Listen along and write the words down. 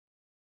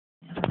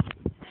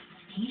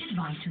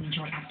advised to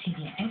enjoy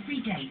Activia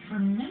every day for a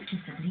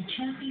noticeably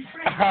chirpy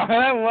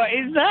friend. What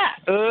is that?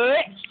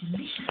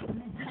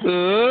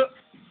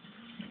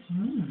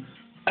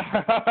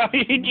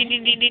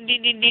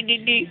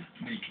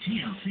 Make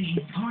TLC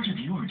part of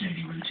your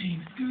daily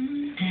routine.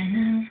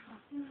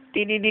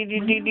 When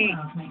the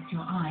world makes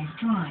your eyes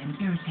dry and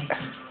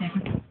irritated, their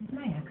protective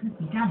layer could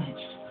be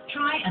damaged.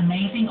 Try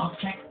Amazing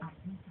Object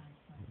Acne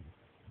Spray.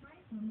 Spray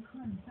from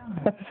closed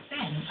eyes.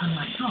 Then,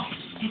 unlike drops,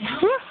 it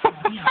helps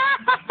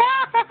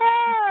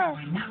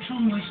natural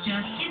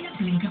moisture in the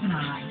blink of an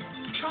eye.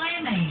 Try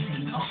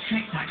Amazing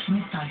Object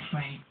Acne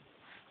Spray.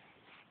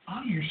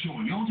 Are you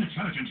sure your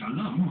detergent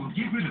alone will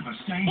get rid of a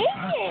stain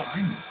first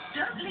time?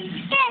 Don't leave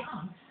it to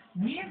chance.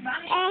 Near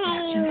Vanish Protection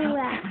helps get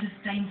rid of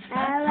stains first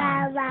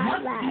time.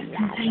 One tube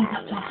contains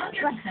up to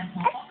 100%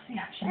 more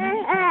oxy-action than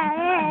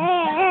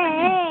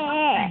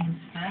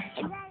stains first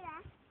time.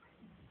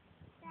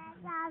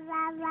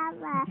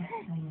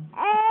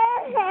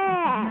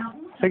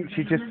 I think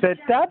she just said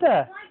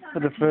Dada for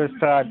the first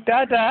time.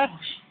 Dada!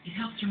 It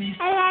helps remove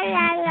stains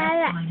first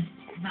time.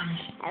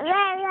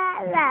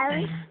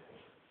 Vanish.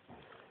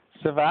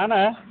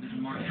 Savannah.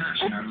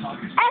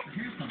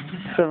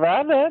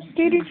 Savannah.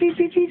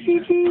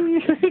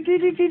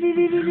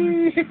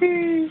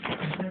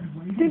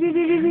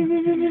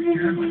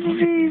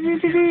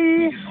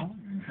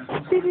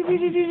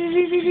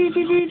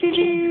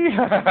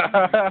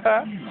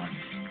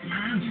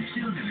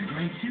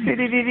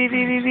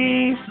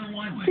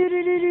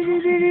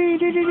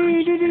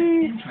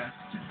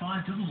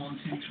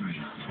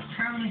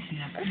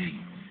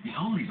 The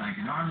only bank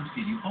in Ireland to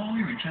give you all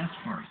your interest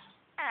first.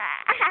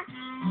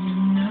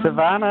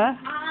 Savannah.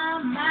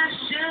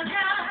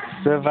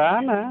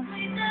 Savannah.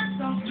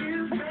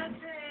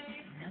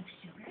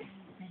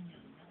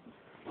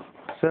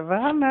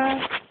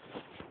 Savannah.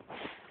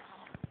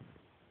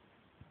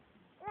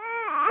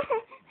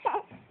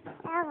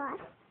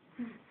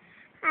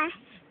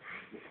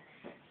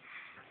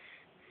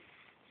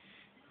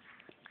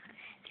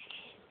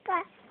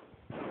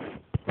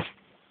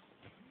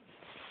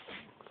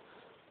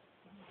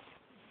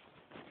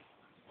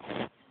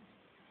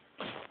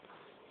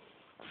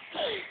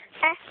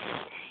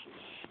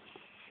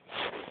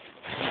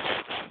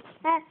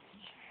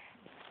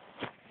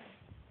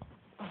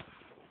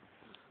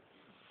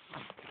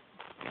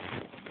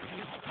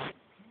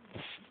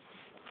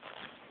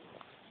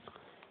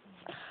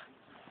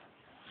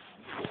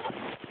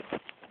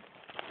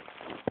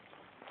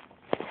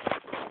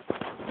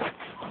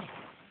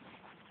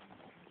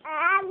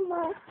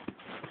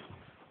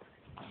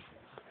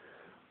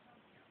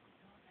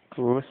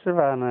 Oh,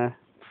 Savannah.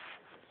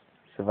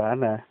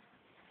 Savannah.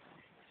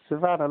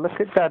 Savannah, look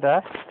at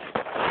Dada.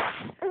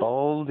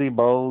 Boldy,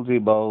 boldy,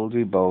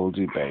 boldy,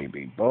 boldy,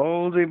 baby.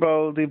 Boldy,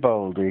 boldy,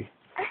 boldy.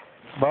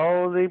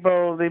 Boldy,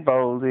 boldy,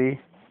 boldy.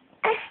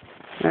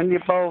 And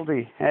you're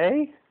boldy,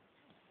 eh?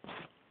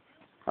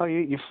 Oh,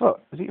 your foot.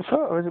 Is it your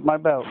foot or is it my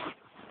belt?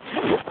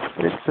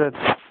 It's a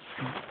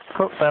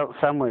cook belt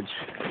sandwich.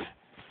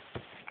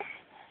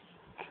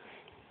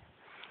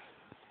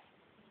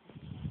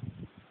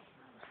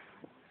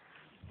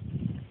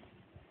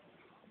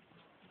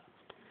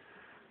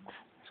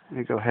 Let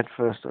me go head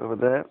first over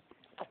there.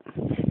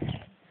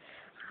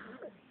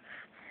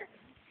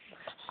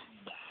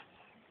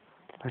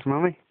 Where's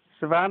Mummy?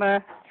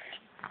 Savannah?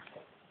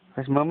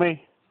 Where's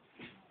Mummy?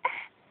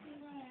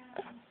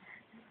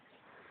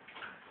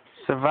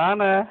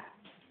 Savannah?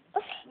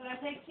 Will I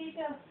take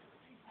Chico?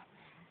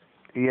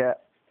 Yeah.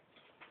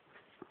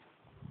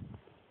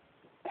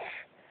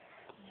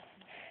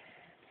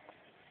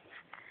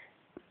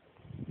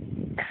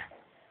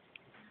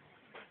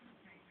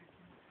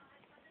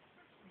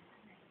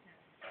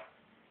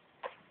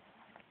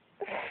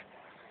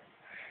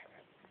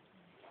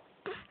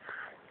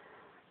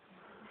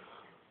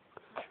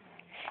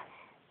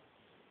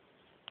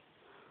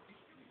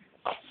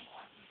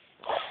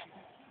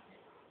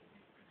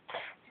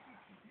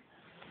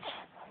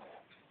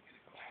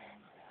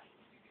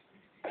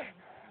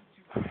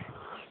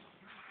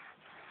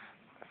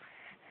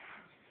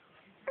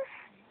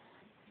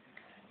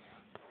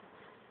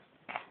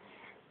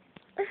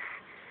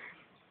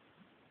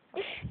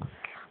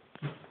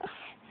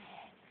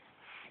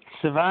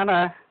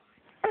 Savannah?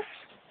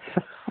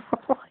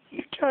 What are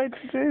you trying to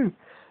do?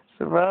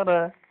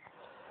 Savannah?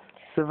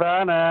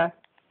 Savannah?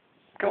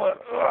 Come on.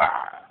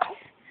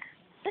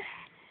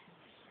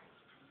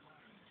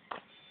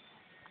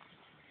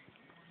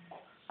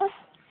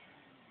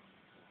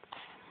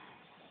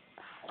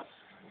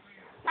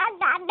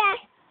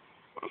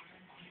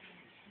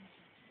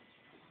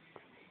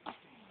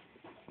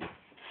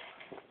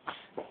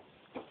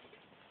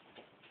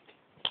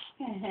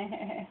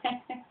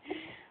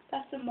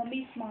 That's a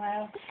mummy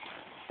smile.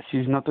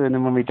 She's not doing the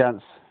mummy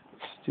dance.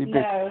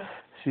 No.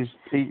 She's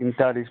eating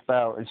Daddy's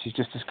belt and she's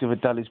just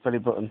discovered Daddy's belly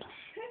button.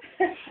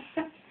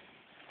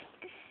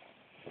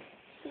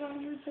 Sit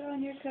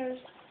on your toes.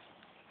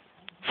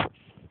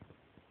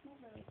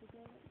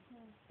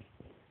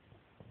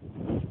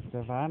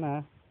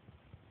 Savannah.